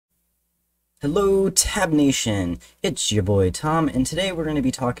Hello Tab Nation, it's your boy Tom, and today we're going to be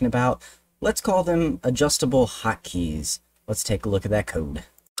talking about, let's call them adjustable hotkeys. Let's take a look at that code.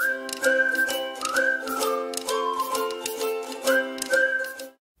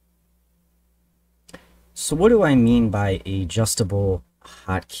 So what do I mean by adjustable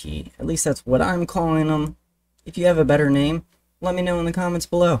hotkey? At least that's what I'm calling them. If you have a better name, let me know in the comments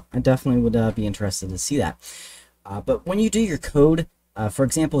below. I definitely would be interested to see that. But when you do your code, for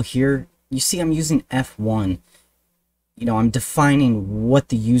example here, you see I'm using F1. You know, I'm defining what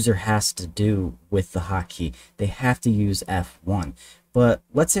the user has to do with the hotkey. They have to use F1. But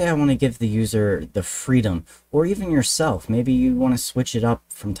let's say I want to give the user the freedom, or even yourself. Maybe you want to switch it up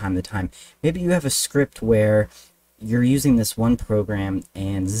from time to time. Maybe you have a script where you're using this one program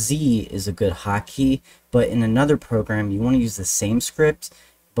and Z is a good hotkey, but in another program you want to use the same script,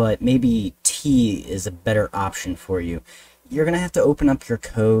 but maybe T is a better option for you. You're going to have to open up your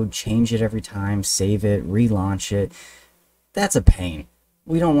code, change it every time, save it, relaunch it. That's a pain.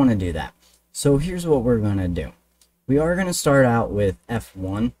 We don't want to do that. So here's what we're going to do. We are going to start out with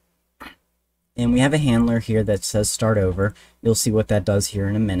F1, and we have a handler here that says start over. You'll see what that does here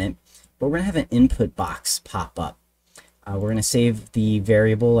in a minute. But we're going to have an input box pop up. We're going to save the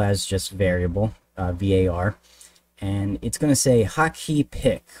variable as just variable, VAR, and it's going to say hotkey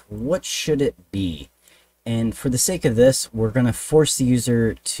pick. What should it be? And for the sake of this, we're going to force the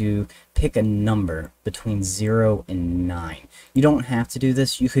user to pick a number between 0 and 9. You don't have to do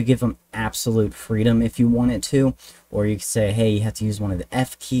this. You could give them absolute freedom if you wanted to, or you could say, hey, you have to use one of the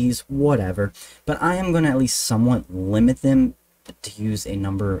F keys, whatever. But I am going to at least somewhat limit them to use a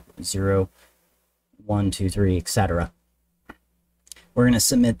number 0, 1, 2, 3, etc. We're going to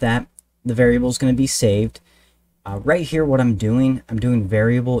submit that. The variable is going to be saved. Right here, what I'm doing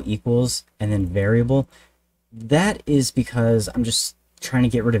variable equals and then variable. That is because I'm just trying to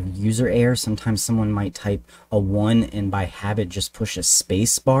get rid of user error. Sometimes someone might type a 1 and by habit just push a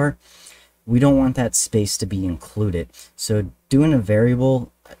space bar. We don't want that space to be included. So doing a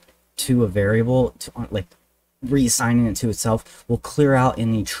variable to a variable, like reassigning it to itself, will clear out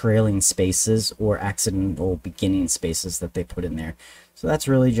any trailing spaces or accidental beginning spaces that they put in there. So that's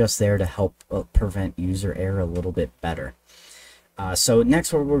really just there to help prevent user error a little bit better. So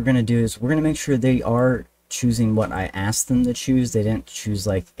next what we're going to do is we're going to make sure they are choosing what I asked them to choose. They didn't choose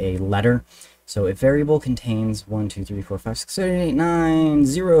like a letter. So if variable contains 1, 2, 3, 4, 5, 6, 7, 8, 9,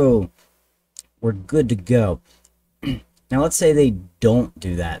 0, we're good to go. Now let's say they don't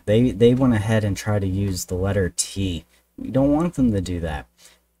do that. They went ahead and try to use the letter T. We don't want them to do that.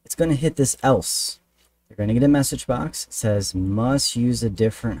 It's going to hit this else. They're going to get a message box. It says must use a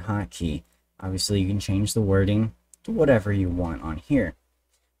different hotkey. Obviously you can change the wording to whatever you want on here.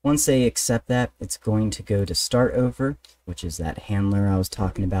 Once they accept that, it's going to go to start over, which is that handler I was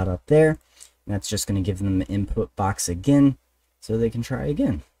talking about up there. And that's just going to give them the input box again so they can try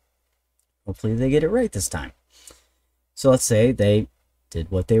again. Hopefully they get it right this time. So let's say they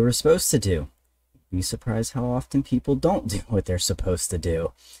did what they were supposed to do. You'd be surprised how often people don't do what they're supposed to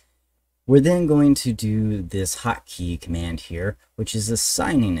do. We're then going to do this hotkey command here, which is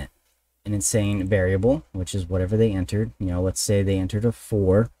assigning it. And it's saying variable, which is whatever they entered. You know, let's say they entered a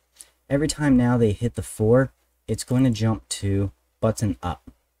 4. Every time now they hit the 4, it's going to jump to button up.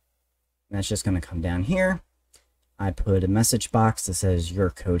 And that's just going to come down here. I put a message box that says your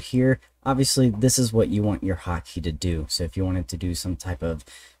code here. Obviously, this is what you want your hotkey to do. So if you wanted to do some type of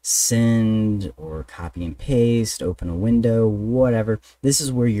send or copy and paste, open a window, whatever, this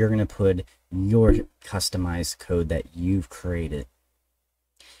is where you're going to put your customized code that you've created.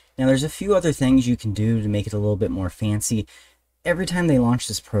 Now, there's a few other things you can do to make it a little bit more fancy. Every time they launch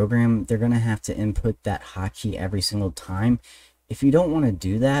this program, they're going to have to input that hotkey every single time. If you don't want to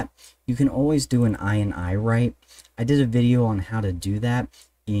do that, you can always do an INI write. I did a video on how to do that,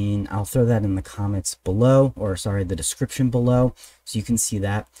 and I'll throw that in the comments below, or sorry, the description below, so you can see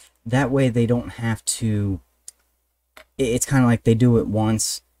that. That way they don't have to, it's kind of like they do it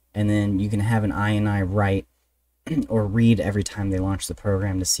once, and then you can have an INI write or read every time they launch the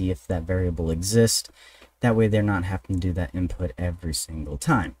program to see if that variable exists. That way they're not having to do that input every single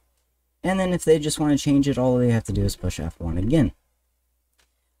time. And then if they just want to change it, all they have to do is push F1 again.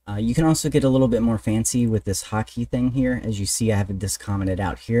 You can also get a little bit more fancy with this hotkey thing here. As you see, I have this commented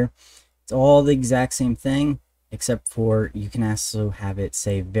out here. It's all the exact same thing, except for you can also have it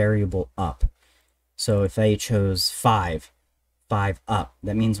say variable up. So if they chose 5 up,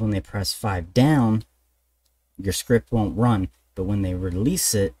 that means when they press 5 down, your script won't run, but when they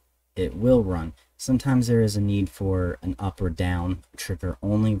release it, it will run. Sometimes there is a need for an up or down trigger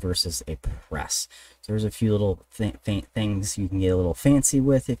only versus a press. So there's a few little things you can get a little fancy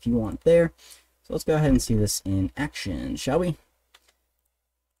with if you want there. So let's go ahead and see this in action, shall we?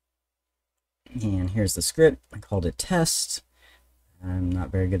 And here's the script. I called it test. I'm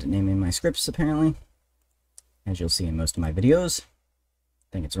not very good at naming my scripts apparently, as you'll see in most of my videos. I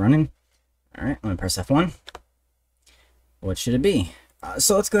think it's running. All right, I'm gonna press F1. What should it be?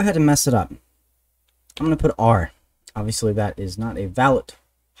 So let's go ahead and mess it up. I'm going to put R. Obviously, that is not a valid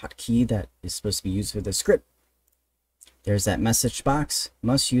hotkey that is supposed to be used for the script. There's that message box.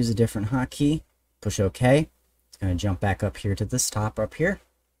 Must use a different hotkey. Push OK. It's going to jump back up here to this top up here.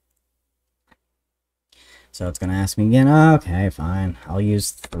 So it's going to ask me again. Okay, fine. I'll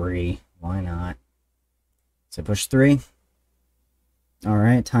use 3. Why not? So push 3. All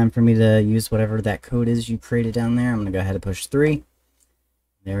right, time for me to use whatever that code is you created down there. I'm going to go ahead and push 3.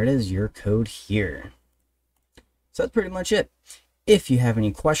 There it is, your code here. So that's pretty much it. If you have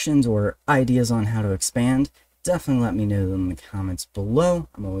any questions or ideas on how to expand, definitely let me know in the comments below.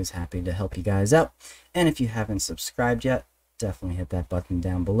 I'm always happy to help you guys out. And if you haven't subscribed yet, definitely hit that button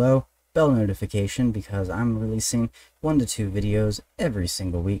down below. Bell notification, because I'm releasing 1 to 2 videos every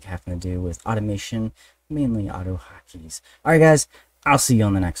single week having to do with automation, mainly AutoHotkeys. Alright guys, I'll see you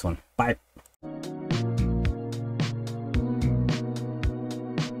on the next one. Bye.